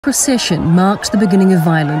Procession marked the beginning of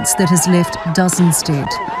violence that has left dozens dead.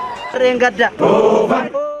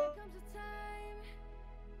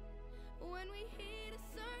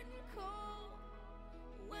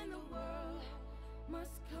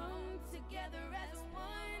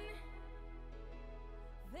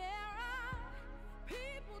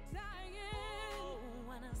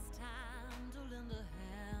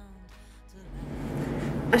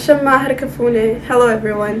 Hello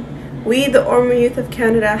everyone. We, the Oromo Youth of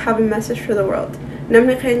Canada, have a message for the world.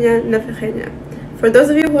 For those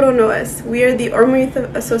of you who don't know us, we are the Oromo Youth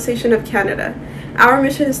Association of Canada. Our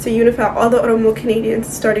mission is to unify all the Oromo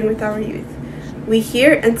Canadians, starting with our youth. We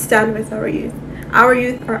hear and stand with our youth. Our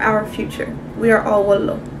youth are our future. We are all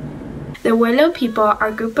Wollo. The Wollo people are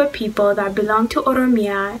a group of people that belong to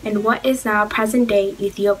Oromia in what is now present-day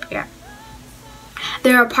Ethiopia.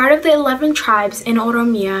 They are part of the 11 tribes in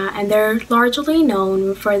Oromia, and they're largely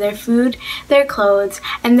known for their food, their clothes,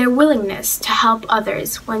 and their willingness to help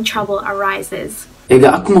others when trouble arises.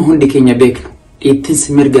 Oromo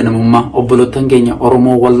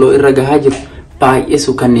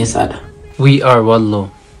We are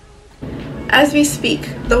Wollo. As we speak,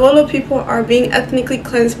 the Wollo people are being ethnically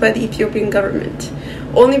cleansed by the Ethiopian government,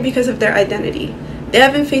 only because of their identity. They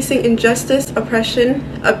have been facing injustice, oppression,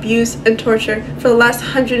 abuse, and torture for the last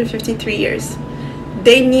 153 years.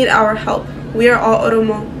 They need our help. We are all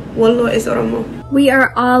Oromo. Wollo is Oromo. We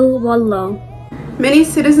are all Wollo. Many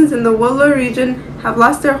citizens in the Wollo region have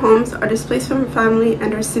lost their homes, are displaced from family,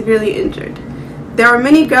 and are severely injured. There are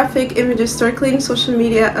many graphic images circulating social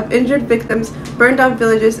media of injured victims, burned down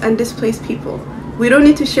villages, and displaced people. We don't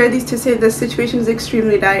need to share these to say the situation is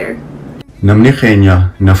extremely dire.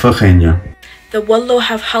 The Wollo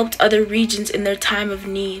have helped other regions in their time of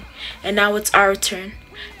need, and now it's our turn.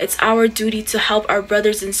 It's our duty to help our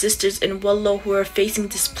brothers and sisters in Wollo who are facing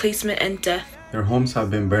displacement and death. Their homes have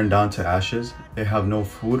been burned down to ashes. They have no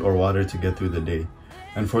food or water to get through the day.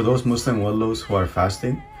 And for those Muslim Wollos who are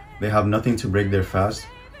fasting, they have nothing to break their fast,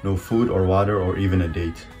 no food or water or even a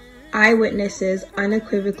date. Eyewitnesses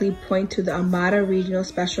unequivocally point to the Amara Regional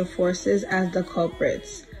Special Forces as the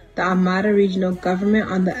culprits. The Amara Regional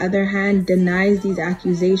Government, on the other hand, denies these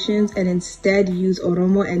accusations and instead use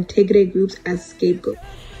Oromo and Tigray groups as scapegoats.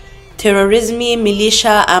 Terrorismi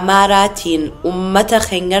militia Amaratin ummata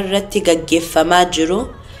khengarratti gaggeeffamaa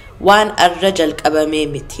jiru waan arra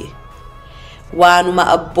jalqabamee miti. Waanuma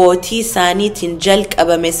abbootii isaaniitiin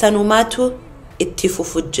jalqabame sanumaatu itti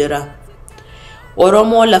fufuu jira.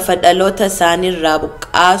 Oromoo lafa dhaloota isaaniirraa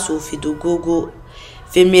buqqaasuu fi duguuguu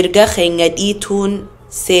fi mirga keenya dhiituun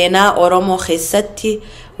seenaa Oromoo keessatti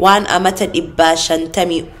waan amata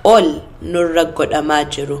 550 ol nurra godhamaa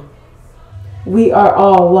jiru. We are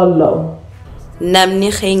all Wollo.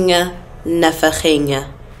 Namni keenya nafa keenya.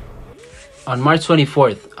 On March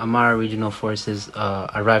 24th, Amara Regional Forces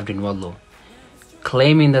arrived in Wollo,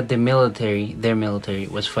 claiming that their military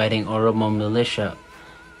was fighting Oromo militia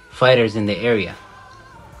fighters in the area.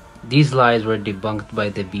 These lies were debunked by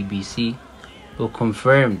the BBC, who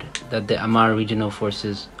confirmed that the Amara Regional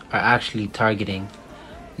Forces are actually targeting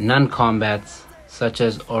non-combats such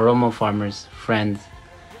as Oromo farmers, friends,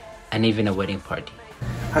 and even a wedding party.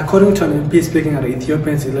 According to an MP speaking at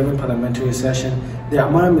Ethiopia's 11th parliamentary session, the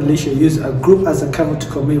Amara militia used a group as a cover to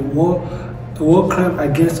commit a war crime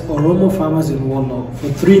against Oromo farmers in Wollo for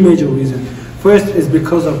 3 major reasons. First is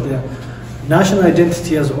because of their national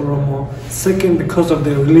identity as Oromo, second because of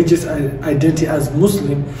their religious identity as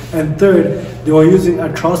Muslim, and third, they were using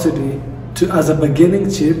atrocity as a beginning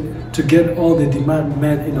chip to get all the demand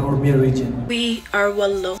met in the Oromia region. We are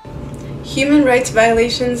Wollo. Human rights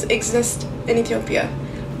violations exist in Ethiopia,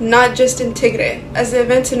 not just in Tigray, as the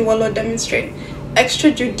events in Wollo demonstrate.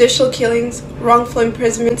 Extrajudicial killings, wrongful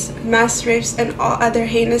imprisonments, mass rapes, and all other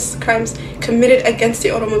heinous crimes committed against the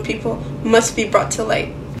Oromo people must be brought to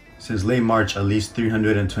light. Since late March, at least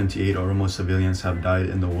 328 Oromo civilians have died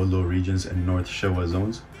in the Wollo regions and North Shewa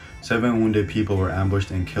zones. 7 wounded people were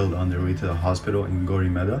ambushed and killed on their way to the hospital in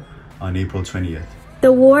Gorimeda on April 20th.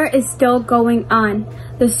 The war is still going on.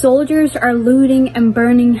 The soldiers are looting and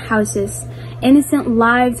burning houses. Innocent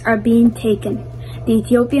lives are being taken. The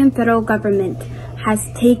Ethiopian federal government has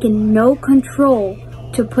taken no control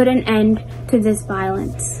to put an end to this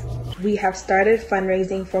violence. We have started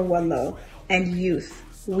fundraising for Wollo and youth.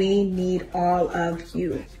 We need all of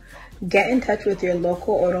you. Get in touch with your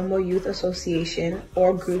local Oromo Youth Association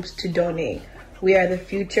or groups to donate. We are the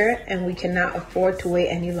future and we cannot afford to wait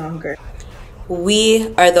any longer.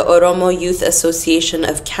 We are the Oromo Youth Association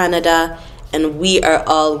of Canada, and we are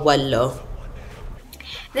all Wollo.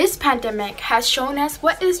 This pandemic has shown us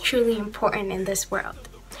what is truly important in this world.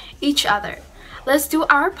 Each other. Let's do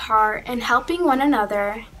our part in helping one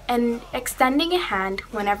another and extending a hand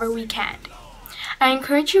whenever we can. I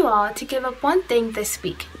encourage you all to give up one thing this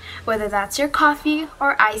week, whether that's your coffee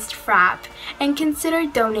or iced frap, and consider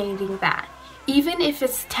donating that, even if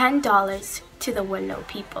it's $10 to the Wollo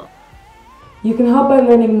people. You can help by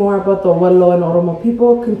learning more about the Wollo and Oromo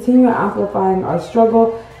people, continue amplifying our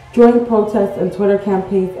struggle, join protests and Twitter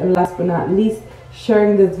campaigns, and last but not least,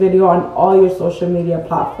 sharing this video on all your social media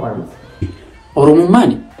platforms.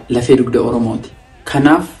 Oromummaan lafee dugda Oromooti.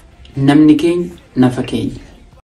 Kanaaf namni keenya nafa keenya.